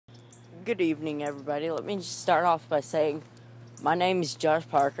Good evening, everybody. Let me just start off by saying my name is Josh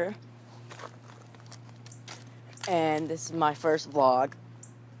Parker, and this is my first vlog.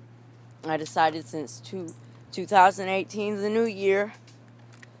 I decided since 2018 is the new year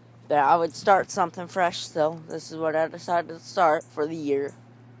that I would start something fresh, so this is what I decided to start for the year.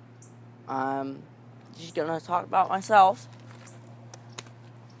 I'm just gonna talk about myself.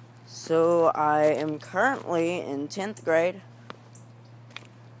 So I am currently in 10th grade.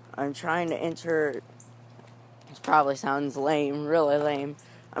 I'm trying to enter, this probably sounds lame, really lame.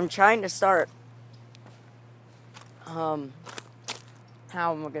 I'm trying to start, how am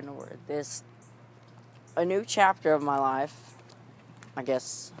I going to word this? A new chapter of my life, I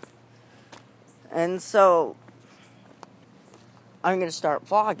guess. And so, I'm going to start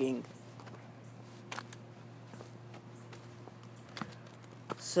vlogging.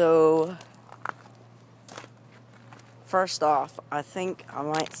 So, first off, I think I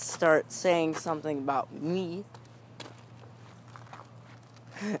might start saying something about me.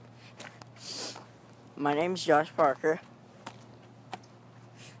 My name's Josh Parker,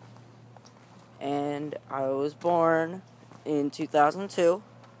 and I was born in 2002.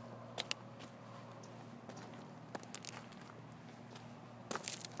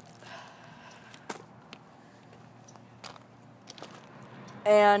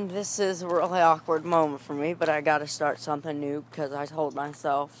 And this is a really awkward moment for me, but I gotta start something new because I told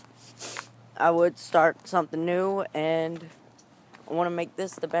myself I would start something new, and I want to make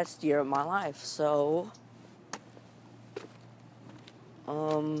this the best year of my life. So,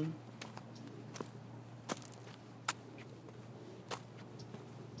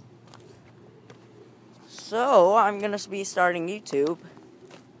 I'm gonna be starting YouTube,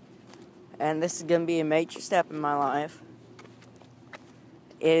 and this is gonna be a major step in my life.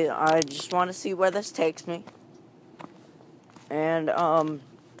 I just want to see where this takes me. And,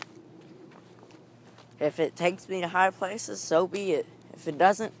 if it takes me to high places, so be it. If it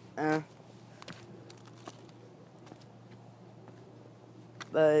doesn't,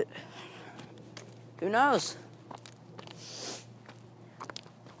 but, who knows?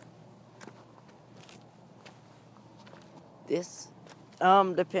 This,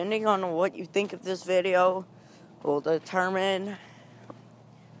 depending on what you think of this video, will determine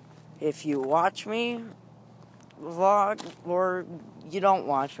if you watch me vlog or you don't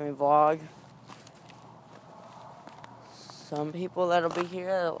watch me vlog. Some people that'll be here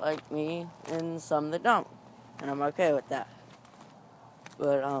that like me, and some that don't, and I'm okay with that.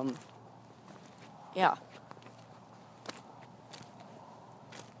 But yeah.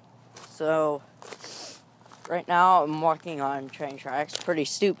 So right now I'm walking on train tracks. Pretty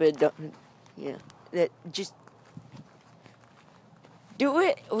stupid, just do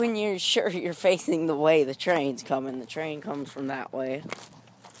it when you're sure you're facing the way the train's coming. The train comes from that way.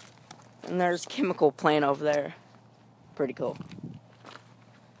 And there's a chemical plant over there. Pretty cool.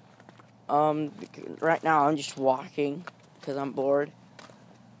 Right now I'm just walking because I'm bored.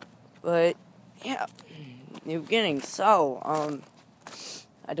 But, yeah, new beginning. So,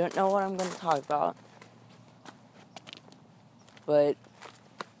 I don't know what I'm going to talk about. But,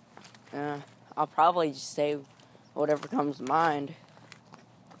 I'll probably just say whatever comes to mind.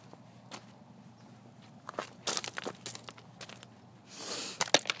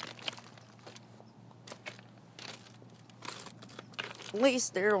 At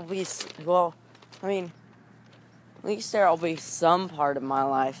least there'll be, at least there'll be some part of my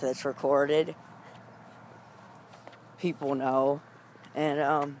life that's recorded. People know.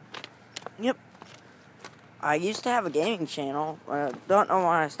 And, yep. I used to have a gaming channel. Don't know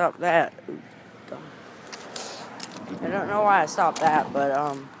why I stopped that. I don't know why I stopped that,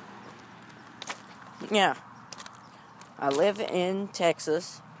 but, yeah. I live in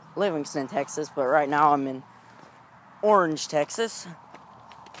Texas, Livingston, Texas, but right now I'm in Orange, Texas.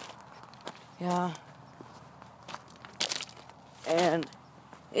 Yeah. And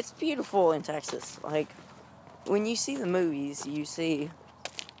it's beautiful in Texas. Like, when you see the movies, you see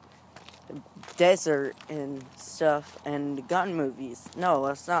desert and stuff and gun movies. No,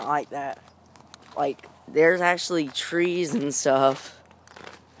 it's not like that. Like, there's actually trees and stuff.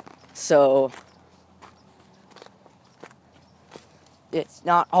 So, it's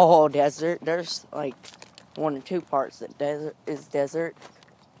not all desert. There's, like, 1 or 2 parts that is desert.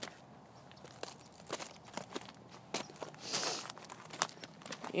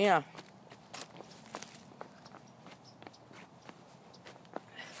 Yeah.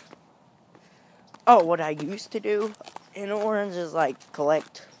 Oh, what I used to do in Orange is, like,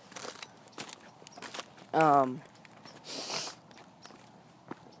 collect,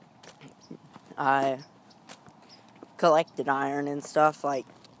 I collected iron and stuff, like,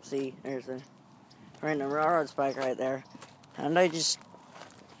 See, there's a random railroad spike right there. And I just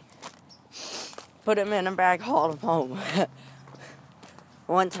put him in a bag, hauled him home.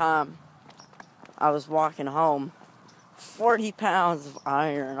 One time, I was walking home, 40 pounds of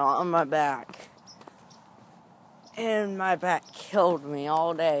iron on my back. And my back killed me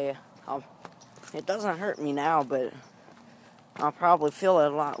all day. It doesn't hurt me now, but I'll probably feel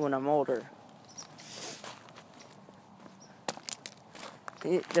it a lot when I'm older.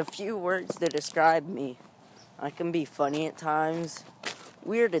 The few words that describe me, I can be funny at times,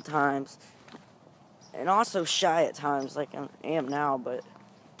 weird at times, and also shy at times like I am now, but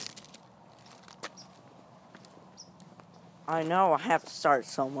I know I have to start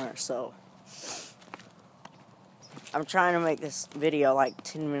somewhere, so I'm trying to make this video like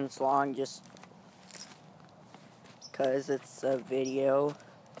 10 minutes long just because it's a video.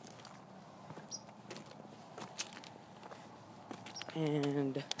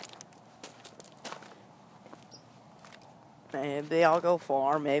 And maybe I'll go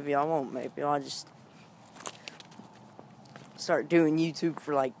far, maybe I won't, maybe I'll just start doing YouTube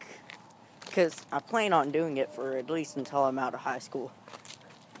for like, because I plan on doing it for at least until I'm out of high school.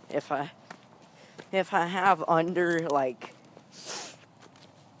 If I have under like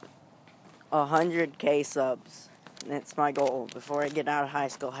 100K subs, that's my goal. Before I get out of high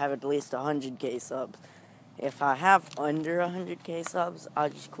school, have at least 100K subs. If I have under 100K subs, I'll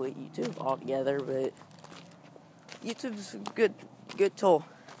just quit YouTube altogether, but YouTube's a good tool.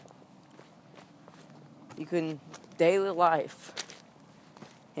 You can, daily life.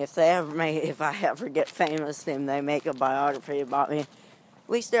 If I ever get famous and they make a biography about me, at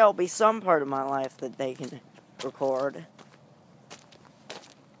least there'll be some part of my life that they can record.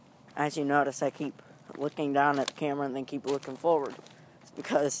 As you notice, I keep looking down at the camera and then keep looking forward. It's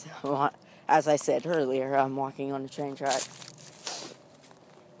because, as I said earlier, I'm walking on the train track.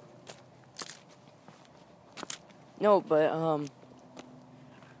 No, but,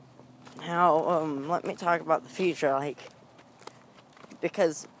 let me talk about the future, like,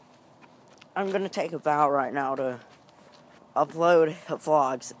 because I'm gonna take a vow right now to upload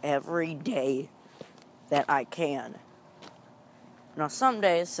vlogs every day that I can. Now, some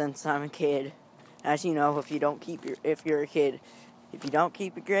days, since I'm a kid, as you know, if you're a kid, if you don't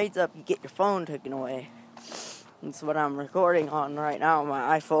keep your grades up, you get your phone taken away. That's what I'm recording on right now on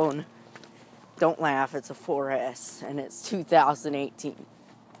my iPhone. Don't laugh, it's a 4S, and it's 2018.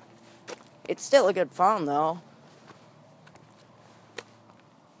 It's still a good phone, though.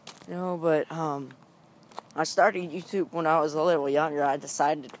 No, but, I started YouTube when I was a little younger. I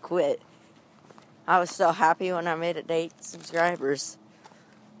decided to quit. I was so happy when I made it to 8 subscribers.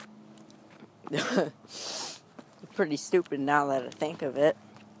 Pretty stupid now that I think of it.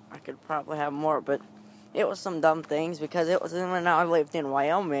 I could probably have more, but it was some dumb things because it was when I lived in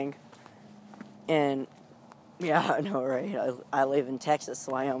Wyoming. And, yeah, I know, right? I live in Texas.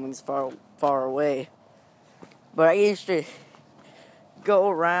 Wyoming's far away. But I used to go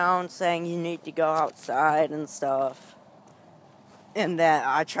around saying you need to go outside and stuff. And that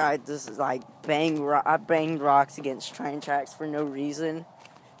I tried this, like, I banged rocks against train tracks for no reason.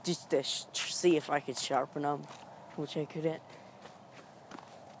 Just to see if I could sharpen them, which I couldn't.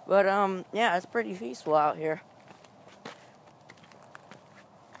 But, yeah, it's pretty peaceful out here.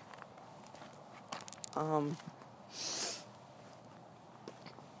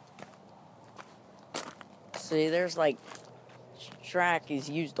 See, there's, like, track is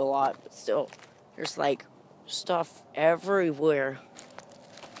used a lot, but still, there's, like, stuff everywhere.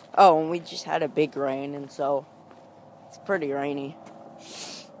 Oh, and we just had a big rain, and so it's pretty rainy.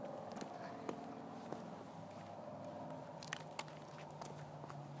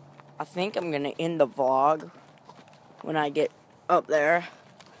 I think I'm gonna end the vlog when I get up there,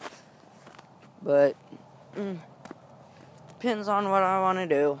 but depends on what I want to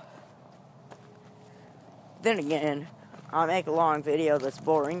do. Then again, I'll make a long video that's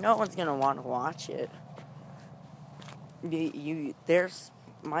boring. No one's gonna want to watch it. There's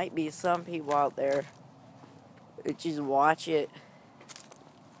might be some people out there that just watch it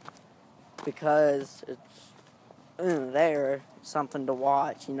because it's there, something to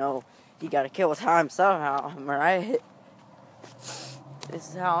watch, you know. You gotta kill time somehow, right? This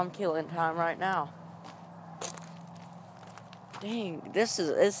is how I'm killing time right now. Dang, this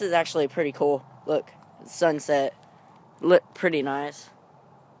is actually pretty cool. Look, sunset. Look pretty nice.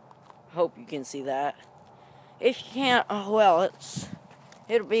 Hope you can see that. If you can't, oh well,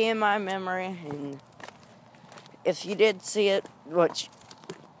 it'll be in my memory, and if you did see it, which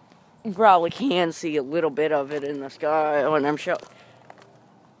you probably can see a little bit of it in the sky when I'm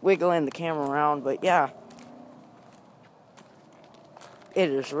wiggling the camera around, but yeah. It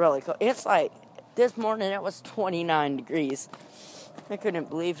is really cold. It's like, this morning it was 29 degrees. I couldn't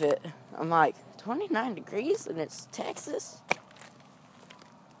believe it. I'm like, 29 degrees and it's Texas?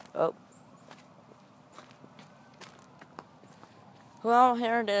 Oh. Well,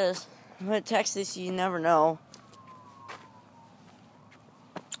 here it is. But Texas, you never know.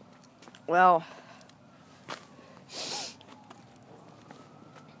 Well,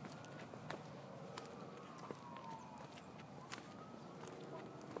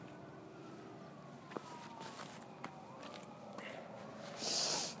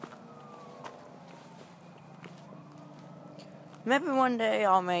 maybe one day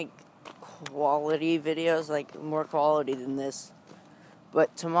I'll make quality videos, like more quality than this.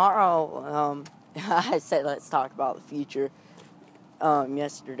 But tomorrow, I said let's talk about the future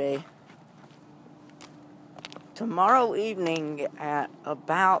yesterday. Tomorrow evening at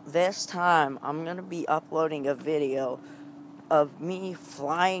about this time, I'm going to be uploading a video of me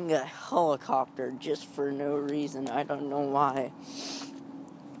flying a helicopter just for no reason. I don't know why.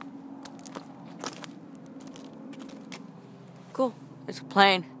 Cool. It's a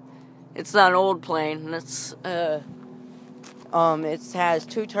plane. It's not an old plane. It's it has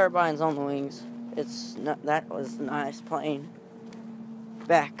 2 turbines on the wings. That was a nice plane.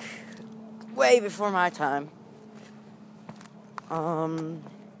 Back way before my time.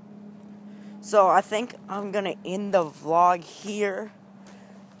 So I think I'm gonna end the vlog here.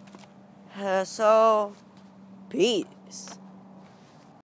 So peace.